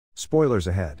Spoilers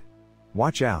ahead.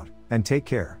 Watch out, and take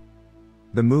care.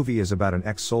 The movie is about an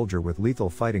ex-soldier with lethal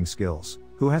fighting skills,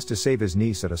 who has to save his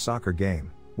niece at a soccer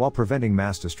game, while preventing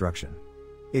mass destruction.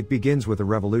 It begins with a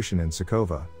revolution in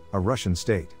Sakova, a Russian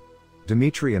state.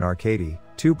 Dmitry and Arkady,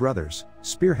 two brothers,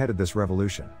 spearheaded this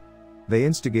revolution. They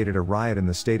instigated a riot in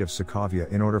the state of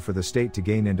Sokovia in order for the state to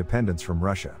gain independence from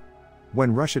Russia.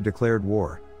 When Russia declared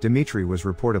war, Dmitry was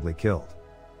reportedly killed.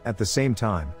 At the same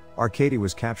time, Arkady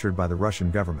was captured by the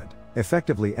Russian government,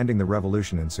 effectively ending the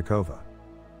revolution in Sakova.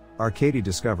 Arkady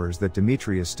discovers that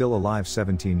Dmitry is still alive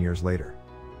 17 years later.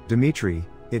 Dmitry,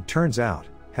 it turns out,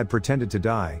 had pretended to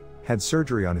die, had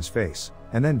surgery on his face,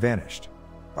 and then vanished.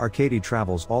 Arkady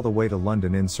travels all the way to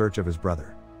London in search of his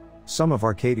brother. Some of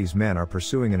Arkady's men are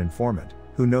pursuing an informant,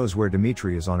 who knows where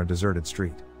Dmitry is on a deserted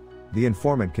street. The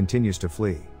informant continues to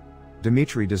flee.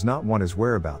 Dmitry does not want his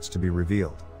whereabouts to be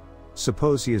revealed.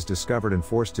 Suppose he is discovered and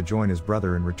forced to join his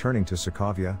brother in returning to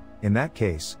Sokovia, in that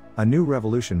case, a new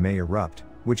revolution may erupt,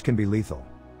 which can be lethal.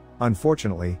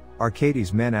 Unfortunately,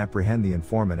 Arkady's men apprehend the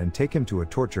informant and take him to a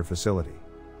torture facility.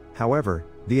 However,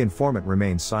 the informant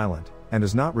remains silent, and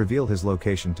does not reveal his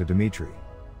location to Dmitry.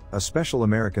 A special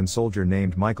American soldier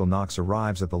named Michael Knox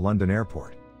arrives at the London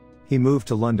airport. He moved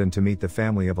to London to meet the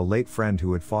family of a late friend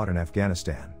who had fought in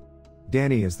Afghanistan.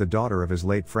 Danny is the daughter of his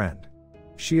late friend.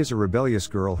 She is a rebellious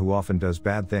girl who often does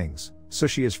bad things, so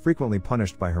she is frequently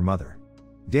punished by her mother.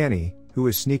 Danny, who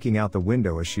is sneaking out the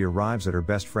window as she arrives at her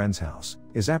best friend's house,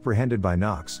 is apprehended by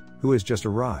Knox, who has just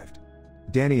arrived.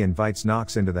 Danny invites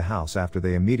Knox into the house after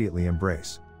they immediately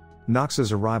embrace.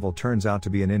 Knox's arrival turns out to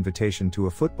be an invitation to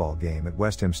a football game at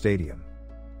West Ham Stadium.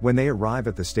 When they arrive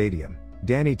at the stadium,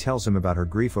 Danny tells him about her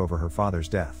grief over her father's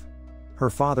death. Her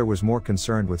father was more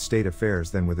concerned with state affairs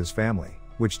than with his family,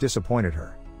 which disappointed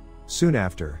her. Soon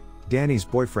after, Danny's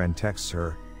boyfriend texts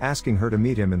her, asking her to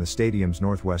meet him in the stadium's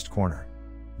northwest corner.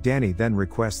 Danny then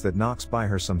requests that Knox buy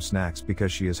her some snacks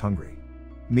because she is hungry.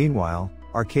 Meanwhile,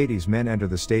 Arkady's men enter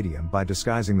the stadium by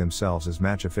disguising themselves as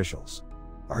match officials.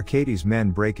 Arkady's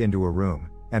men break into a room,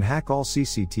 and hack all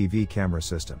CCTV camera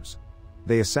systems.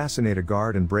 They assassinate a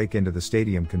guard and break into the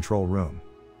stadium control room.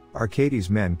 Arkady's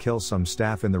men kill some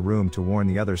staff in the room to warn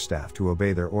the other staff to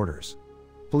obey their orders.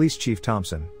 Police Chief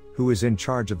Thompson, who is in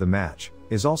charge of the match,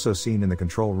 is also seen in the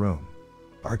control room.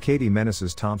 Arkady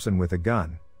menaces Thompson with a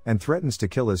gun, and threatens to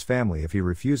kill his family if he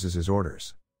refuses his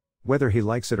orders. Whether he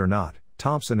likes it or not,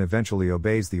 Thompson eventually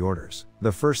obeys the orders.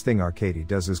 The first thing Arkady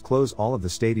does is close all of the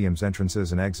stadium's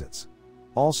entrances and exits.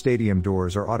 All stadium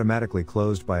doors are automatically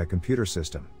closed by a computer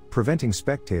system, preventing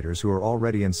spectators who are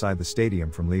already inside the stadium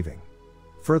from leaving.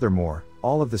 Furthermore,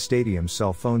 all of the stadium's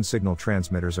cell phone signal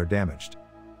transmitters are damaged.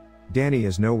 Danny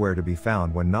is nowhere to be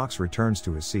found when Knox returns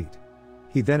to his seat.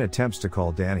 He then attempts to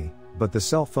call Danny, but the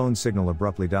cell phone signal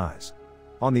abruptly dies.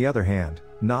 On the other hand,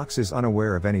 Knox is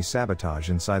unaware of any sabotage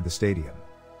inside the stadium.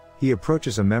 He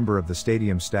approaches a member of the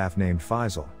stadium staff named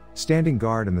Faisal, standing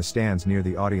guard in the stands near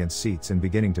the audience seats and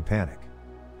beginning to panic.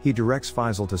 He directs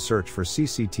Faisal to search for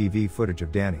CCTV footage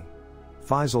of Danny.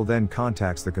 Faisal then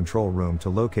contacts the control room to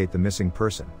locate the missing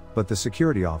person, but the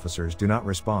security officers do not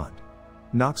respond.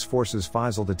 Knox forces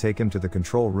Faisal to take him to the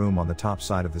control room on the top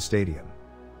side of the stadium.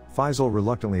 Faisal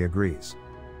reluctantly agrees.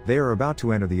 They are about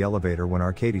to enter the elevator when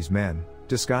Arkady's men,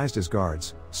 disguised as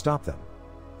guards, stop them.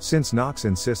 Since Knox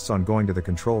insists on going to the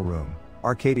control room,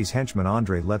 Arkady's henchman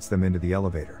Andre lets them into the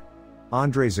elevator.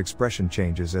 Andre's expression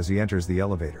changes as he enters the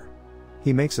elevator.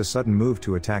 He makes a sudden move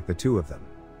to attack the two of them.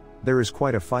 There is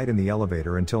quite a fight in the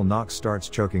elevator until Knox starts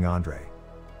choking Andre.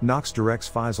 Knox directs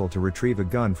Faisal to retrieve a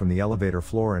gun from the elevator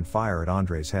floor and fire at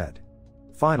Andre's head.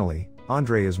 Finally,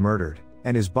 Andre is murdered,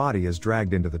 and his body is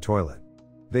dragged into the toilet.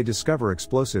 They discover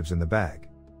explosives in the bag.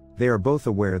 They are both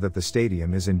aware that the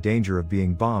stadium is in danger of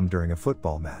being bombed during a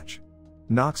football match.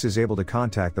 Knox is able to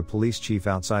contact the police chief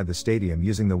outside the stadium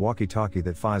using the walkie-talkie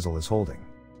that Faisal is holding.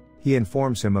 He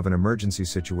informs him of an emergency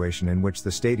situation in which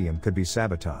the stadium could be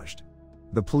sabotaged.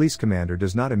 The police commander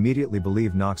does not immediately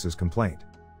believe Knox's complaint.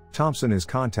 Thompson is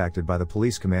contacted by the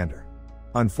police commander.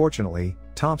 Unfortunately,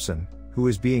 Thompson, who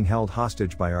is being held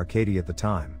hostage by Arkady at the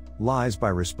time, lies by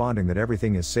responding that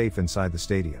everything is safe inside the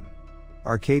stadium.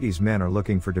 Arkady's men are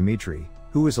looking for Dmitry,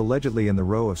 who is allegedly in the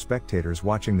row of spectators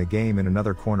watching the game in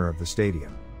another corner of the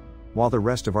stadium. While the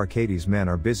rest of Arkady's men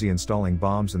are busy installing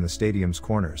bombs in the stadium's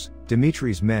corners,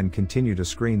 Dmitry's men continue to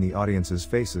screen the audience's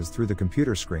faces through the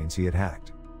computer screens he had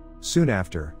hacked. Soon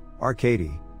after,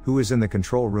 Arkady, who is in the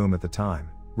control room at the time,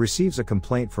 receives a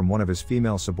complaint from one of his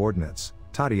female subordinates,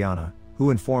 Tatiana,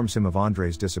 who informs him of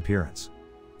Andre's disappearance.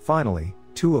 Finally,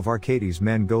 two of Arkady's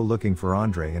men go looking for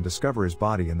Andre and discover his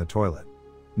body in the toilet.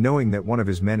 Knowing that one of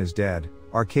his men is dead,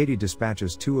 Arkady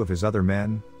dispatches two of his other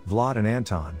men, Vlad and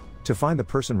Anton, to find the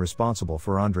person responsible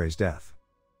for Andrei's death.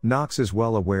 Knox is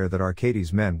well aware that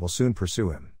Arkady's men will soon pursue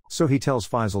him, so he tells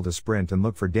Faisal to sprint and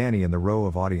look for Danny in the row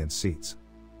of audience seats.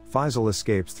 Faisal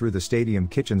escapes through the stadium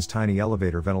kitchen's tiny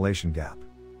elevator ventilation gap.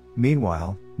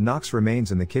 Meanwhile, Knox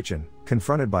remains in the kitchen,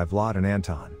 confronted by Vlad and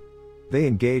Anton. They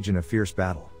engage in a fierce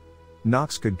battle.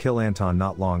 Knox could kill Anton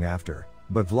not long after,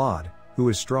 but Vlad, who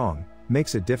is strong,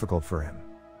 makes it difficult for him.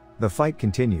 The fight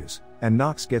continues, and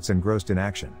Knox gets engrossed in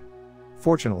action.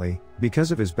 Fortunately,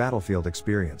 because of his battlefield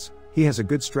experience, he has a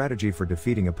good strategy for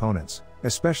defeating opponents,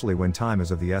 especially when time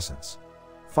is of the essence.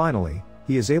 Finally,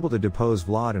 he is able to depose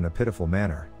Vlad in a pitiful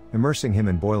manner, immersing him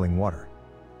in boiling water.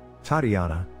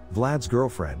 Tatiana, Vlad's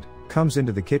girlfriend, comes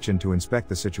into the kitchen to inspect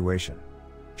the situation.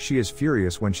 She is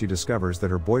furious when she discovers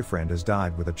that her boyfriend has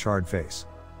died with a charred face.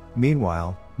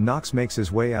 Meanwhile, Knox makes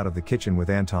his way out of the kitchen with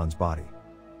Anton's body.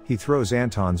 He throws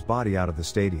Anton's body out of the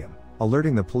stadium,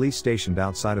 alerting the police stationed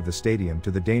outside of the stadium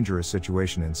to the dangerous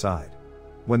situation inside.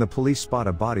 When the police spot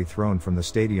a body thrown from the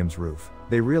stadium's roof,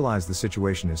 they realize the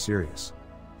situation is serious.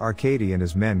 Arkady and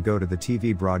his men go to the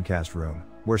TV broadcast room,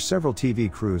 where several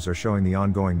TV crews are showing the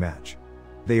ongoing match.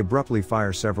 They abruptly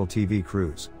fire several TV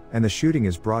crews, and the shooting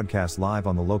is broadcast live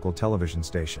on the local television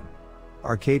station.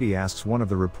 Arkady asks one of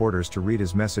the reporters to read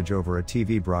his message over a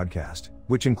TV broadcast,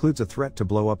 which includes a threat to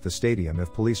blow up the stadium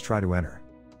if police try to enter.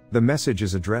 The message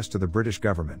is addressed to the British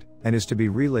government, and is to be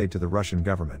relayed to the Russian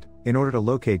government, in order to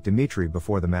locate Dmitry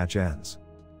before the match ends.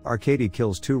 Arkady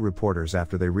kills two reporters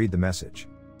after they read the message.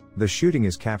 The shooting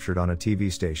is captured on a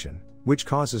TV station, which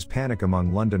causes panic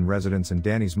among London residents and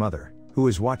Danny's mother, who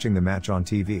is watching the match on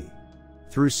TV.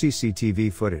 Through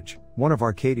CCTV footage, one of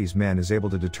Arkady's men is able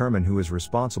to determine who is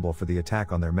responsible for the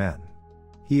attack on their men.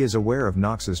 He is aware of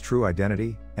Knox's true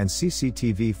identity, and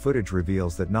CCTV footage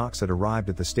reveals that Knox had arrived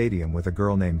at the stadium with a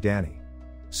girl named Danny.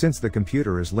 Since the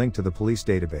computer is linked to the police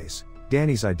database,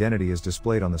 Danny's identity is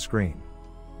displayed on the screen.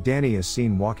 Danny is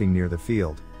seen walking near the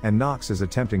field, and Knox is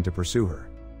attempting to pursue her.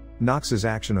 Knox's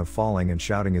action of falling and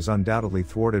shouting is undoubtedly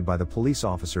thwarted by the police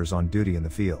officers on duty in the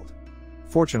field.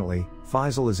 Fortunately,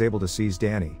 Faisal is able to seize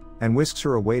Danny, and whisks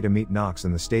her away to meet Knox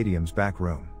in the stadium's back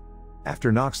room.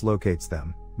 After Knox locates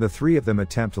them, the three of them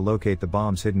attempt to locate the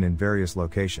bombs hidden in various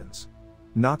locations.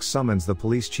 Knox summons the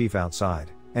police chief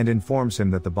outside, and informs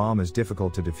him that the bomb is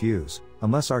difficult to defuse,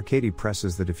 unless Arkady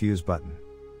presses the defuse button.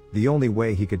 The only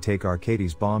way he could take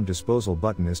Arkady's bomb disposal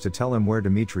button is to tell him where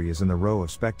Dmitry is in the row of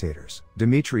spectators.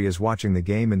 Dmitry is watching the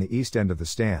game in the east end of the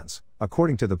stands,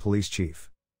 according to the police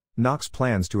chief. Knox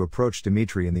plans to approach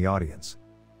Dmitry in the audience.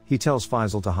 He tells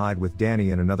Faisal to hide with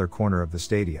Danny in another corner of the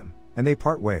stadium, and they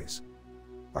part ways.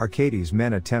 Arkady's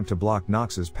men attempt to block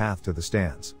Knox's path to the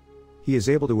stands. He is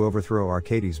able to overthrow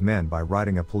Arkady's men by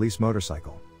riding a police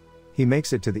motorcycle. He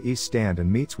makes it to the east stand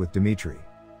and meets with Dmitry.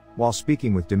 While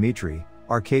speaking with Dmitry,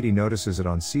 Arkady notices it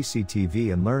on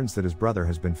CCTV and learns that his brother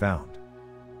has been found.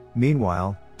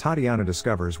 Meanwhile, Tatiana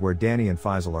discovers where Danny and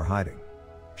Faisal are hiding.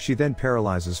 She then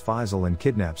paralyzes Faisal and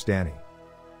kidnaps Danny.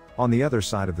 On the other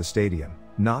side of the stadium,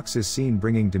 Knox is seen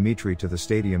bringing Dmitry to the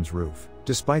stadium's roof,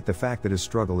 despite the fact that his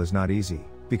struggle is not easy,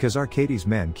 because Arkady's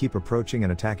men keep approaching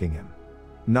and attacking him.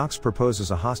 Knox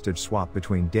proposes a hostage swap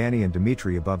between Danny and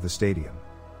Dmitry above the stadium.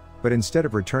 But instead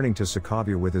of returning to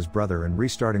Sokovia with his brother and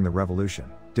restarting the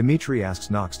revolution, Dmitry asks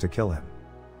Knox to kill him.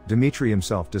 Dmitry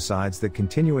himself decides that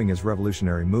continuing his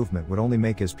revolutionary movement would only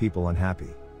make his people unhappy.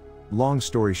 Long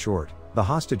story short, the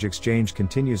hostage exchange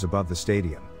continues above the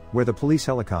stadium, where the police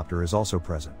helicopter is also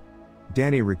present.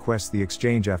 Danny requests the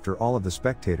exchange after all of the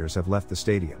spectators have left the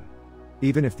stadium.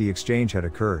 Even if the exchange had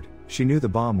occurred, she knew the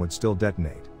bomb would still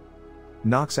detonate.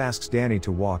 Knox asks Danny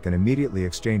to walk and immediately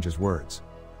exchanges words.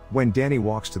 When Danny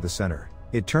walks to the center,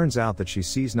 it turns out that she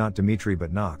sees not Dmitry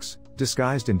but Knox,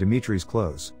 disguised in Dmitry's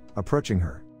clothes, approaching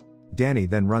her. Danny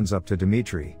then runs up to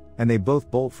Dmitry, and they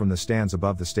both bolt from the stands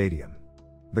above the stadium.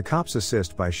 The cops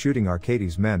assist by shooting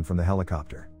Arkady's men from the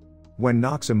helicopter. When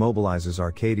Knox immobilizes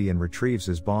Arkady and retrieves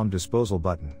his bomb disposal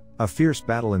button, a fierce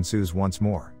battle ensues once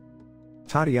more.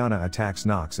 Tatiana attacks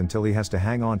Knox until he has to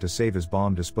hang on to save his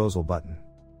bomb disposal button.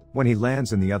 When he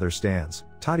lands in the other stands,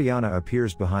 Tatiana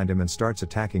appears behind him and starts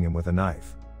attacking him with a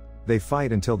knife. They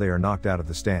fight until they are knocked out of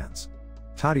the stands.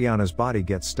 Tatiana's body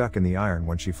gets stuck in the iron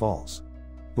when she falls.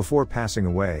 Before passing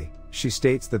away, she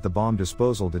states that the bomb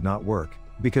disposal did not work,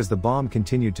 because the bomb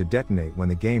continued to detonate when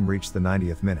the game reached the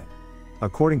 90th minute.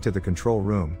 According to the control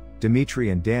room, Dmitry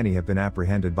and Danny have been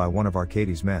apprehended by one of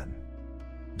Arkady's men.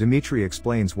 Dmitry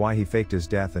explains why he faked his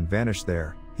death and vanished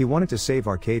there. He wanted to save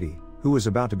Arkady, who was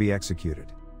about to be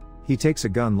executed. He takes a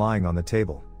gun lying on the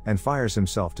table, and fires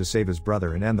himself to save his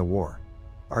brother and end the war.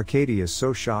 Arkady is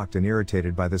so shocked and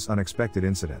irritated by this unexpected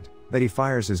incident, that he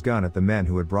fires his gun at the men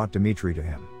who had brought Dmitri to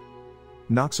him.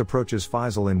 Knox approaches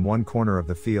Faisal in one corner of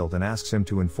the field and asks him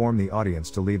to inform the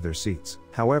audience to leave their seats.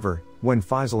 However, when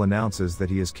Faisal announces that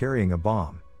he is carrying a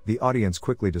bomb, the audience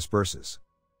quickly disperses.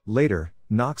 Later,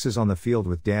 Knox is on the field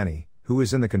with Danny, who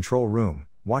is in the control room,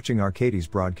 watching Arkady's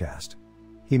broadcast.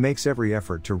 He makes every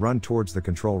effort to run towards the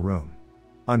control room.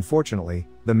 Unfortunately,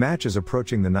 the match is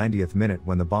approaching the 90th minute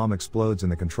when the bomb explodes in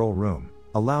the control room.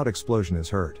 A loud explosion is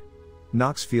heard.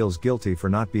 Knox feels guilty for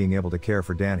not being able to care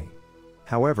for Danny.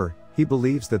 However, he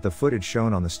believes that the footage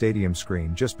shown on the stadium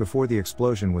screen just before the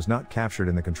explosion was not captured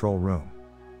in the control room.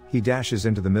 He dashes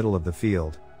into the middle of the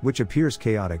field, which appears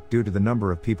chaotic due to the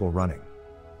number of people running.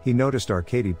 He noticed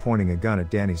Arkady pointing a gun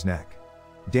at Danny's neck.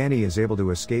 Danny is able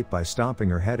to escape by stomping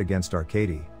her head against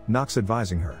Arkady, Knox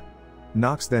advising her.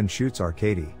 Knox then shoots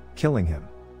Arkady, killing him.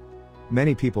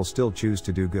 Many people still choose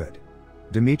to do good.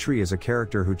 Dmitri is a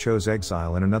character who chose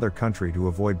exile in another country to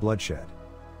avoid bloodshed.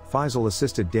 Faisal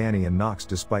assisted Danny and Knox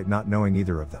despite not knowing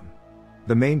either of them.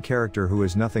 The main character who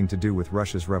has nothing to do with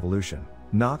Russia's revolution,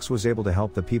 Knox was able to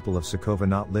help the people of Sokovia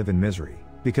not live in misery,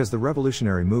 because the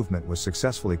revolutionary movement was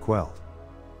successfully quelled.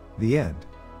 The end.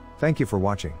 Thank you for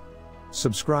watching.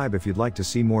 Subscribe if you'd like to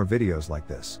see more videos like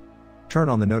this. Turn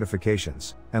on the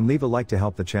notifications, and leave a like to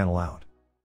help the channel out.